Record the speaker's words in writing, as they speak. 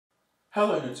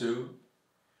Hello YouTube.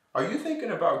 Are you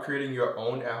thinking about creating your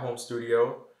own at-home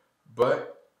studio,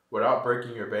 but without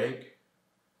breaking your bank?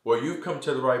 Well, you've come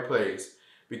to the right place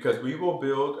because we will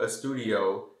build a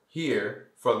studio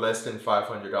here for less than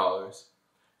 $500.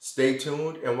 Stay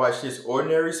tuned and watch this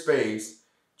ordinary space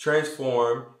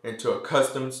transform into a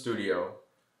custom studio.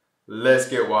 Let's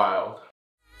get wild.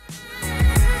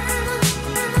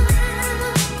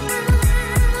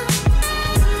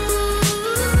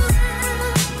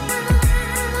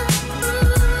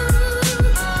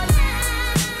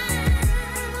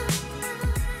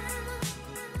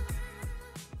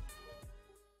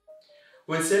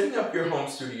 When setting up your home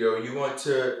studio, you want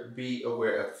to be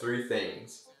aware of three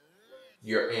things: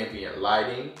 your ambient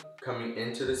lighting coming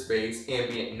into the space,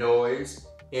 ambient noise,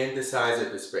 and the size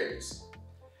of the space.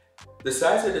 The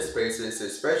size of the space is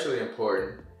especially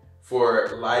important for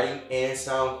lighting and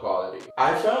sound quality.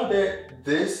 I found that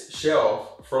this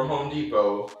shelf from Home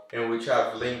Depot, and which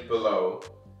I've linked below,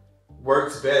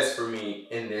 works best for me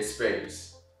in this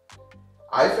space.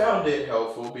 I found it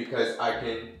helpful because I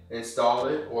can install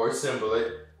it or assemble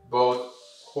it both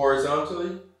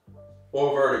horizontally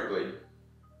or vertically.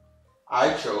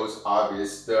 I chose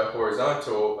the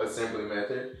horizontal assembly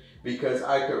method because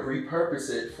I could repurpose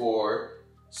it for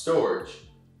storage.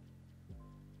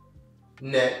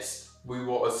 Next, we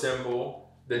will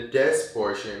assemble the desk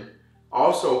portion,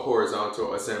 also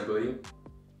horizontal assembly,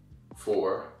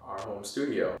 for our home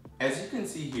studio. As you can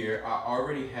see here, I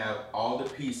already have all the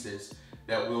pieces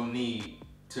that we'll need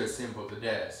to assemble the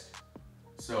desk.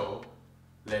 So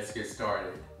let's get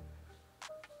started.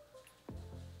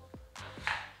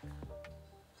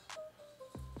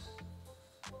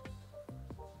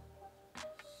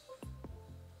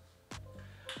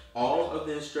 All of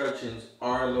the instructions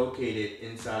are located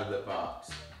inside of the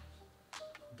box,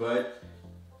 but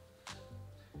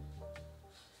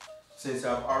since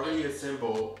I've already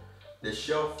assembled the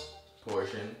shelf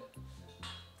portion,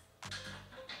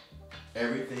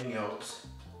 everything else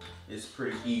is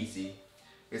pretty easy.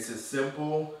 It's a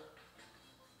simple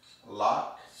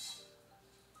lock,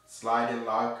 slide and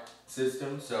lock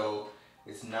system, so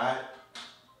it's not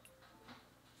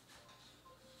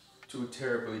too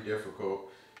terribly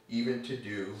difficult even to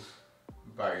do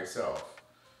by yourself.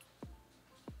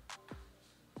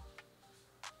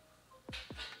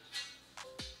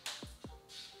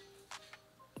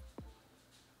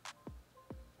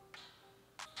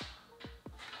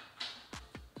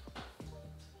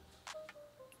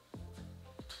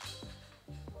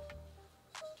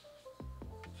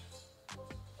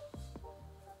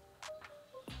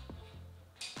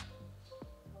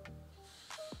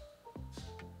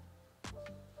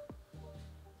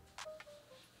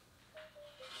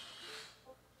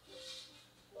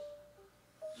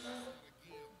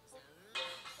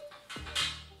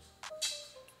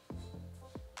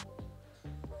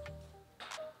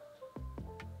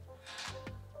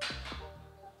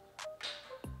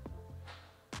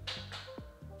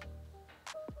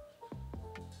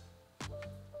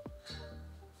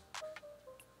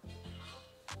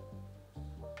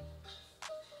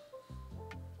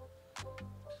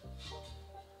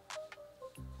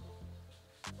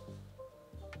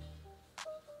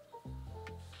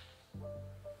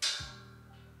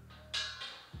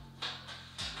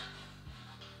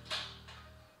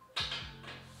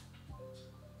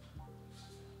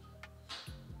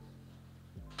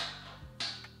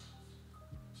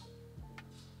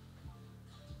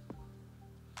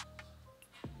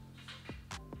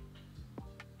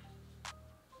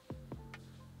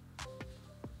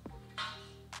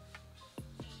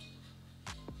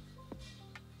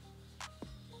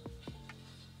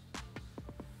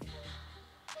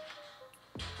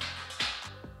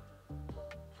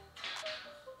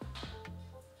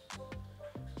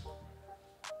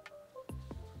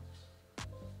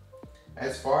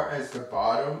 As far as the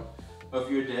bottom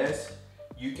of your desk,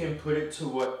 you can put it to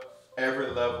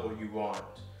whatever level you want.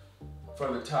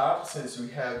 From the top, since we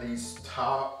have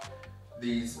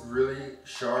these really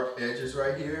sharp edges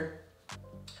right here,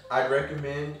 I'd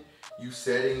recommend you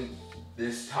setting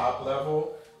this top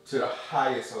level to the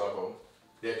highest level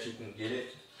that you can get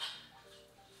it.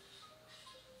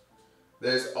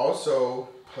 There's also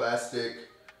plastic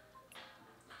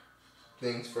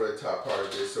things for the top part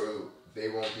of this, so they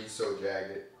won't be so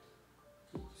jagged.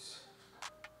 Oops.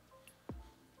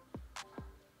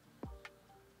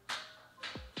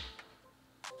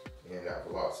 And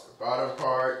I've lost the bottom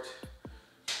part.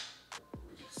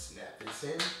 We can snap this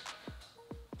in.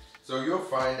 So you'll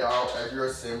find out as you're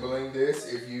assembling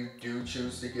this, if you do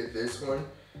choose to get this one,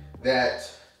 that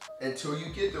until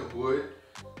you get the wood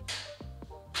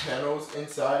panels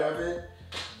inside of it,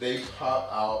 they pop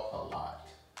out a lot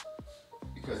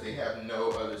because they have no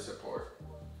other support.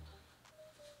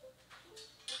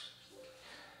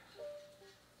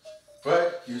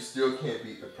 But you still can't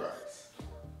beat the price.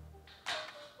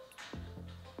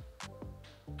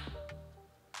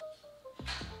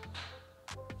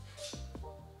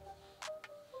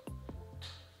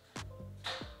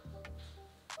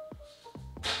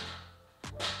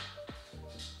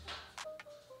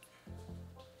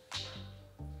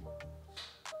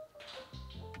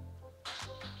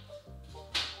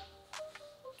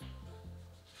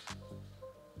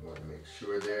 I want to make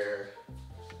sure they're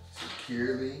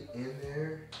securely in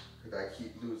there, because I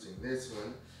keep losing this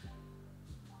one.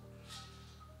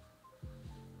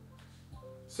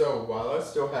 So while I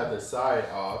still have the side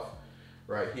off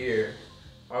right here,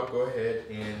 I'll go ahead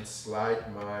and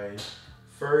slide my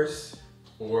first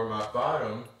or my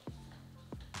bottom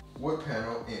wood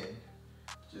panel in,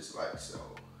 just like so.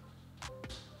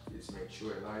 Just make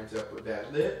sure it lines up with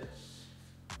that lip.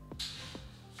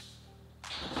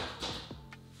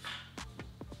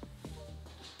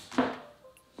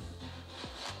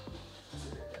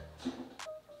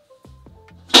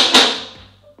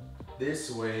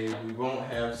 This way we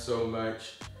won't have so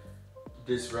much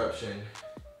disruption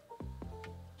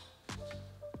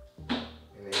and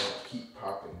they won't keep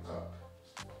popping up.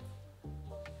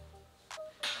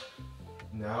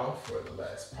 Now for the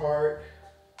last part.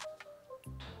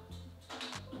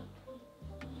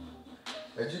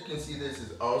 As you can see, this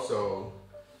is also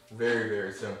very,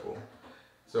 very simple.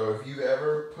 So if you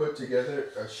ever put together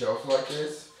a shelf like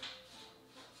this,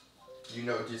 you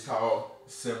know just how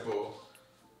simple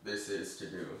this is to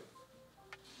do.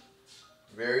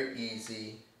 Very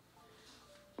easy,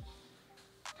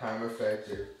 time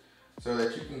effective, so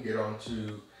that you can get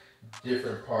onto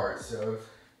different parts of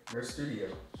your studio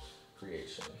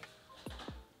creation.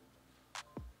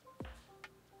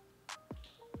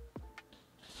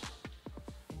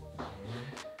 And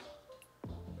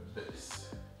this.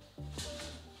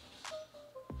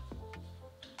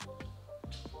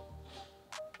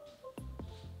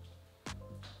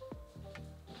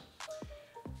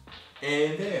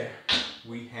 And there,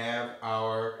 we have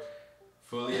our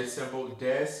fully assembled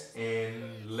desk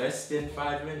in less than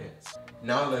 5 minutes.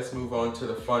 Now let's move on to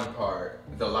the fun part,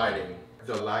 the lighting.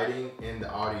 The lighting and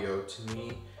the audio, to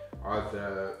me, are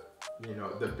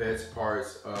the best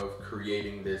parts of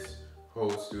creating this whole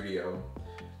studio.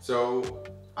 So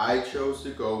I chose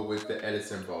to go with the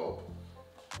Edison bulb.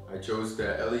 I chose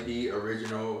the LED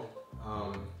original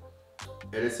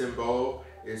Edison bulb.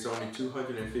 It's only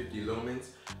 250 lumens.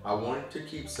 I wanted to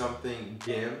keep something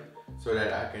dim so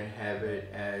that I can have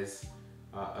it as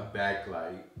a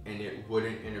backlight and it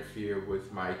wouldn't interfere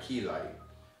with my key light.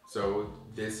 So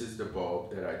this is the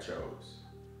bulb that I chose.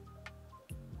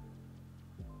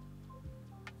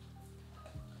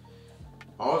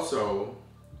 Also,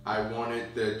 I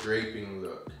wanted the draping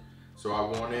look. So I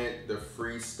wanted the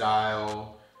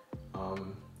freestyle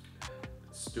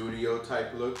studio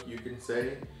type look, you can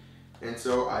say. And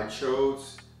so I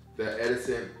chose the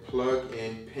Edison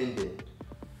plug-in pendant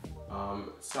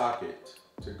socket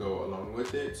to go along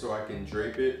with it, so I can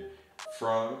drape it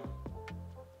from,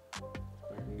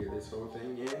 if I can get this whole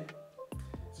thing in,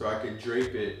 so I can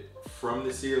drape it from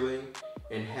the ceiling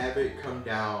and have it come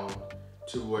down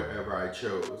to wherever I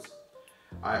chose.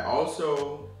 I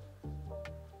also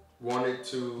wanted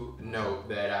to note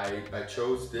that I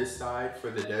chose this side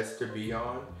for the desk to be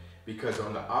on, because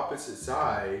on the opposite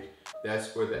side,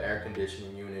 that's where the air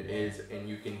conditioning unit is and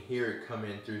you can hear it come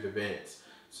in through the vents.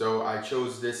 So I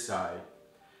chose this side.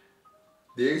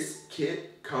 This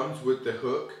kit comes with the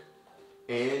hook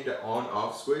and the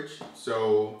on-off switch,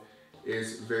 so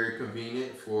it's very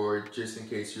convenient for just in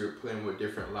case you're playing with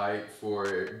different light for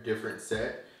a different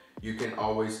set. You can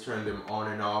always turn them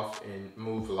on and off and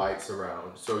move lights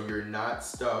around, so you're not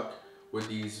stuck with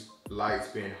these lights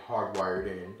being hardwired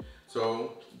in.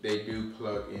 So they do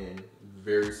plug in,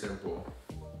 very simple.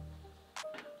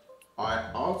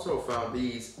 I also found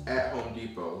these at Home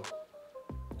Depot.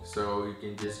 So you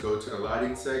can just go to the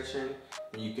lighting section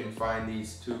and you can find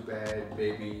these two bad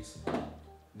babies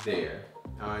there.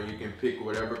 You can pick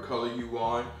whatever color you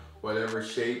want, whatever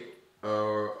shape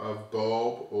of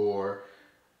bulb or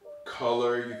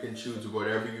color, you can choose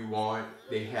whatever you want.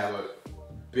 They have a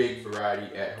big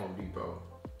variety at Home Depot.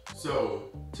 So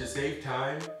to save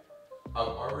time, I've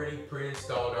already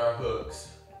pre-installed our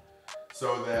hooks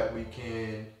so that we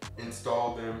can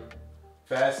install them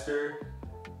faster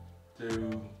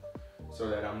so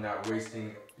that I'm not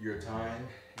wasting your time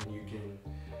and you can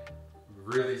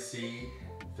really see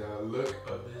the look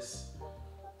of this.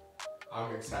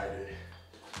 I'm excited.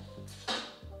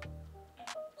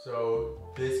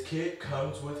 So this kit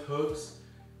comes with hooks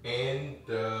and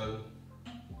the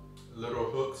little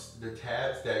hooks, the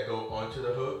tabs that go onto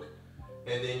the hook,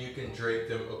 and then you can drape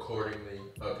them accordingly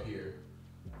up here.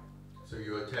 So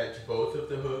you attach both of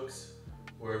the hooks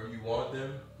wherever you want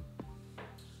them.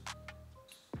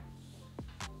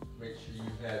 Make sure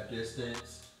you have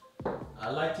distance. I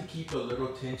like to keep a little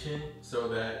tension so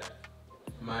that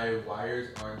my wires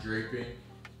aren't draping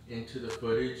into the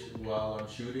footage while I'm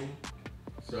shooting.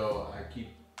 So I keep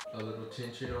a little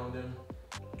tension on them.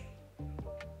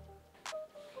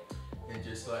 And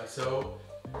just like so,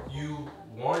 you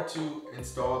want to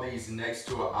install these next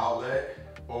to an outlet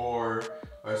or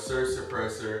a surge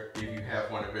suppressor if you have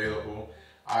one available.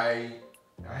 I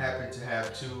happen to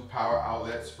have 2 power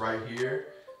outlets right here,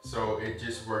 so it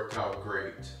just worked out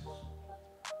great.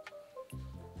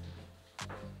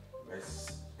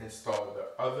 Let's install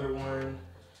the other one.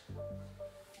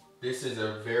 This is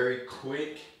a very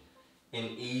quick and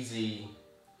easy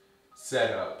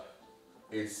setup.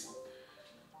 It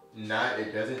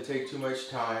doesn't take too much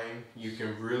time. You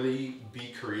can really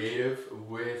be creative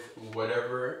with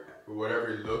whatever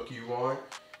look you want.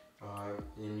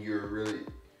 And you're really,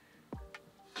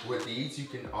 with these, you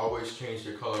can always change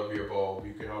the color of your bulb.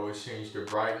 You can always change the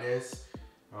brightness.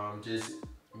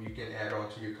 You can add on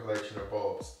to your collection of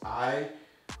bulbs. I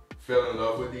fell in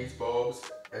love with these bulbs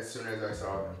as soon as I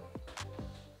saw them.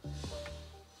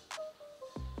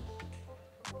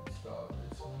 Install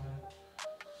this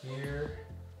one here.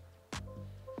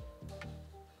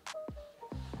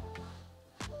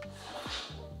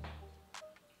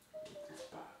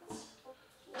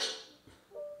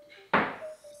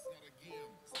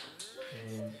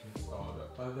 And install the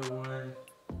other one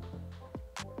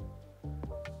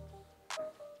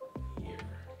here.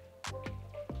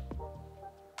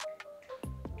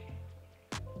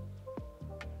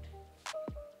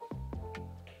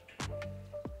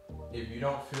 If you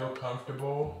don't feel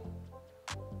comfortable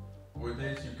with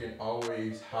this, you can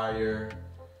always hire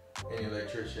an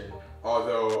electrician.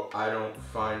 Although I don't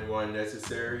find one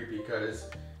necessary because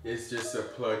it's just a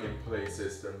plug and play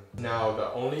system. Now,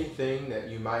 the only thing that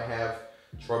you might have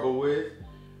trouble with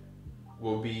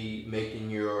will be making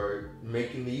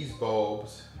these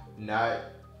bulbs not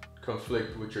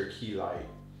conflict with your key light.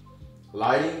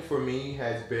 Lighting for me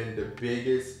has been the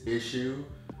biggest issue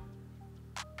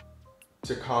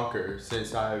to conquer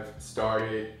since I've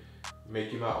started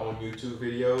making my own YouTube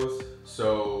videos.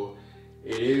 So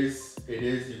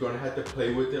you're gonna have to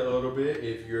play with it a little bit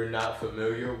if you're not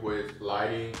familiar with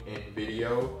lighting and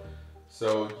video.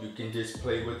 So you can just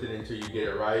play with it until you get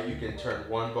it right. You can turn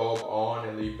one bulb on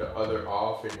and leave the other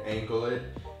off and angle it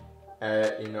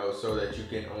so that you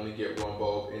can only get one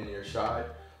bulb in your shot.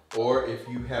 Or if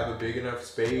you have a big enough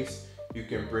space, you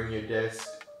can bring your desk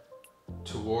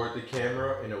toward the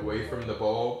camera and away from the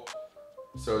bulb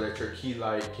so that your key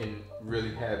light can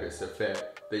really have its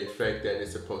effect, the effect that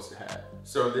it's supposed to have.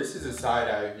 So this is a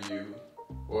side-eye view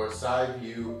or a side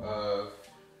view of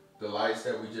the lights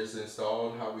that we just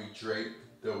installed, how we draped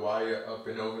the wire up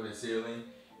and over the ceiling,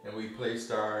 and we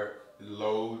placed our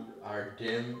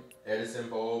dim Edison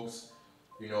bulbs,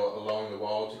 along the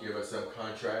wall to give us some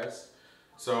contrast.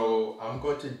 So I'm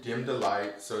going to dim the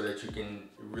light so that you can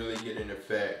really get an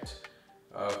effect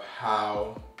of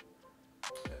how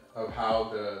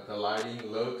the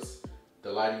lighting looks,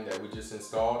 the lighting that we just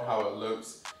installed, how it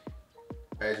looks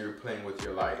as you're playing with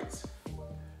your lights.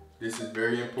 This is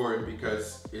very important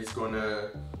because it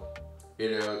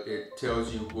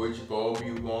tells you which bulb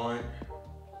you want,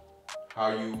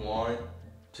 how you want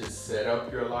to set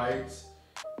up your lights,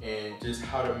 and just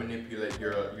how to manipulate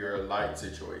your light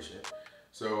situation.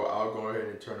 So I'll go ahead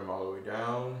and turn them all the way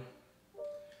down.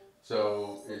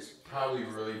 So it's probably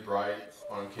really bright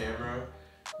on camera,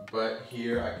 but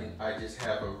here I just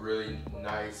have a really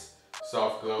nice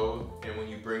soft glow. And when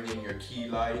you bring in your key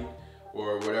light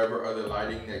or whatever other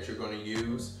lighting that you're going to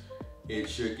use, it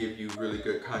should give you really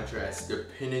good contrast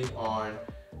depending on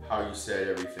how you set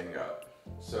everything up.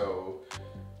 So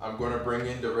I'm going to bring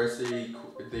in the rest of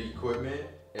the equipment,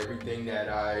 everything that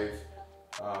I've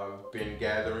been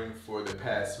gathering for the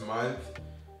past month.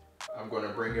 I'm going to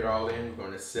bring it all in. We're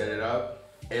going to set it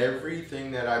up. Everything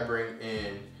that I bring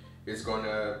in is going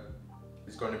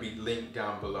to be linked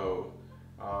down below,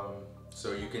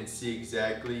 so you can see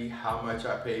exactly how much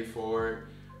I paid for it.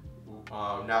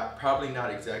 Probably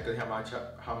not exactly how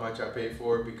much I paid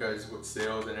for it, because with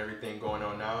sales and everything going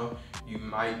on now, you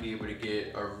might be able to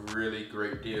get a really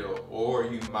great deal, or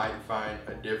you might find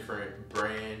a different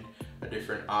brand, a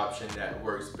different option that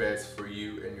works best for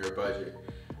you and your budget.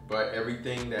 But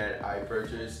everything that I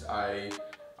purchased, I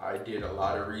I did a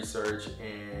lot of research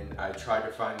and I tried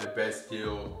to find the best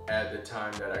deal at the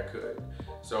time that I could.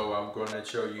 So I'm going to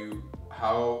show you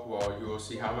how, well, you will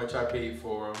see how much I paid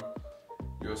for them.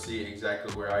 You'll see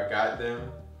exactly where I got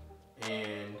them,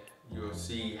 and you'll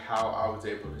see how I was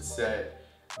able to set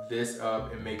this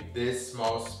up and make this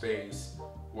small space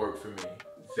work for me.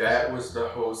 That was the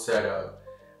whole setup.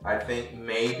 I think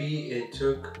maybe it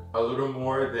took a little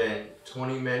more than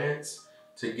 20 minutes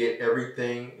to get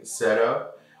everything set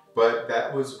up, but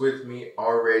that was with me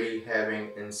already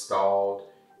having installed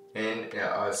and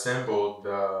assembled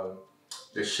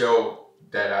the shelf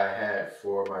that I had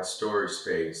for my storage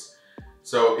space.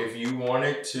 So if you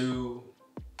wanted to,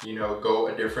 you know, go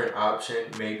a different option,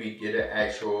 maybe get an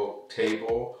actual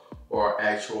table or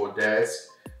actual desk,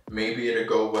 maybe it'll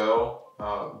go well.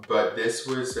 But this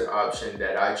was the option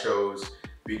that I chose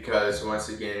because, once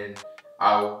again,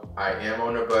 I am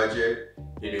on a budget.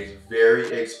 It is very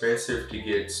expensive to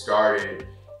get started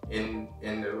in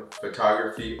the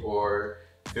photography or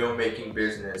filmmaking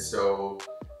business. So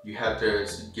you have to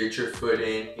get your foot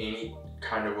in any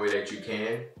kind of way that you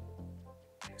can.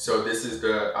 So this is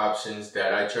the options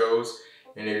that I chose,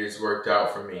 and it has worked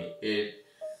out for me. It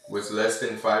was less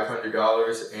than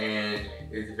 $500 and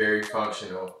it's very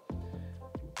functional.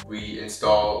 We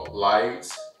installed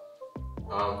lights,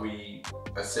 we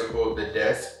assembled the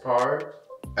desk part.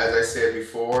 As I said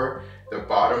before, the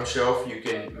bottom shelf, you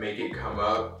can make it come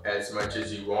up as much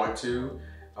as you want to.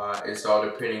 It's all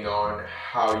depending on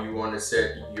how you want to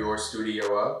set your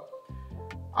studio up.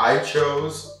 I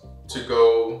chose to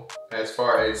go as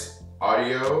far as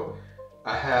audio.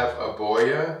 I have a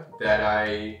Boya that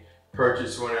I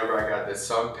purchased whenever I got the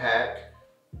Sunpack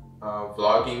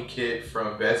vlogging kit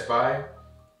from Best Buy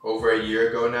over a year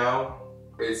ago now.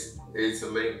 It's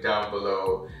linked down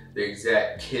below, the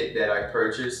exact kit that I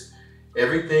purchased.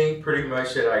 Everything pretty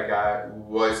much that I got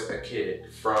was a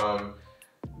kit, from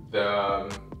the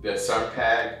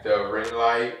Sunpack, the ring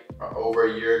light over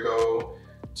a year ago,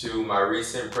 to my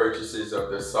recent purchases of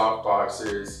the soft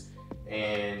boxes,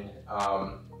 and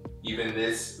even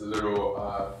this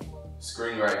little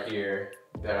screen right here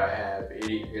that I have.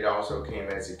 It also came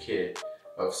as a kit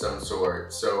of some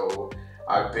sort. So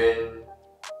I've been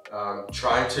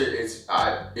trying to, it's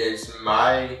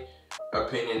my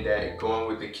opinion that going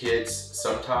with the kits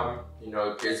sometimes, you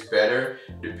know, it's better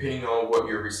depending on what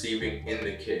you're receiving in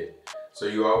the kit. So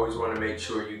you always want to make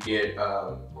sure you get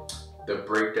the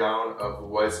breakdown of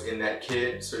what's in that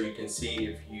kit, so you can see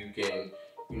if you can,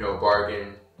 you know,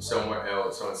 bargain somewhere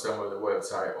else on some other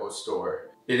website or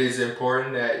store. It is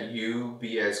important that you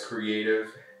be as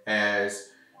creative as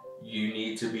you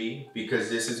need to be, because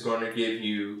this is going to give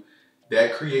you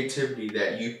that creativity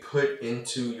that you put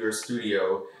into your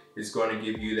studio, is going to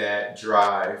give you that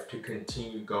drive to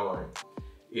continue going.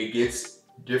 It gets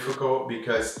difficult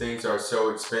because things are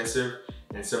so expensive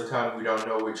and sometimes we don't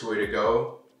know which way to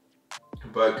go.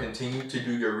 But continue to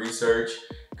do your research,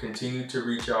 continue to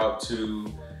reach out to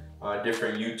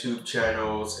different YouTube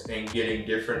channels and getting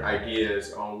different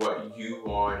ideas on what you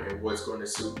want and what's going to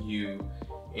suit you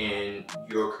and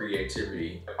your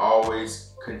creativity.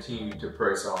 Always continue to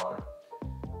press on.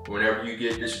 Whenever you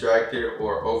get distracted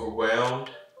or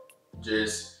overwhelmed,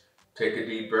 just take a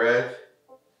deep breath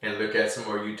and look at some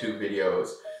more YouTube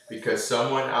videos, because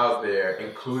someone out there,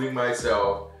 including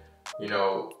myself, you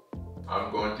know,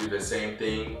 I'm going through the same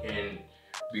thing, and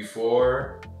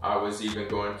before I was even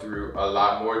going through a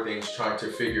lot more things, trying to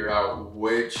figure out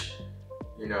which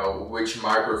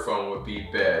microphone would be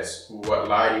best, what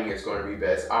lighting is going to be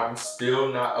best. I'm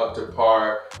still not up to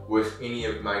par with any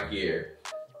of my gear,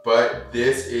 but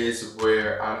this is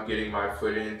where I'm getting my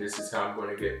foot in. This is how I'm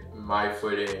going to get my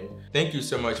foot in. Thank you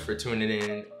so much for tuning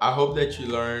in. I hope that you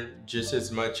learned just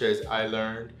as much as I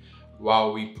learned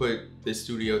while we put this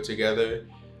studio together.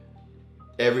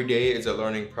 Every day is a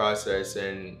learning process,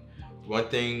 and one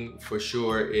thing for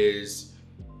sure is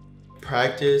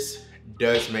practice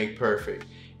does make perfect.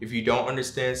 If you don't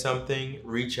understand something,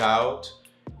 reach out,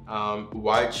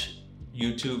 watch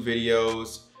YouTube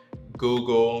videos,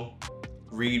 Google,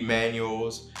 read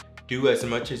manuals, do as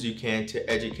much as you can to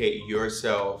educate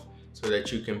yourself so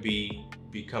that you can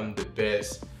become the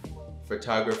best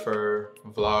photographer,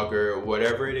 vlogger,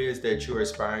 whatever it is that you're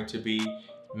aspiring to be.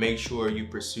 Make sure you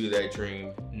pursue that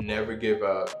dream, never give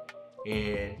up,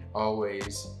 and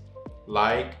always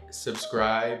like,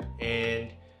 subscribe,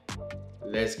 and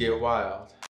let's get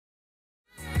wild.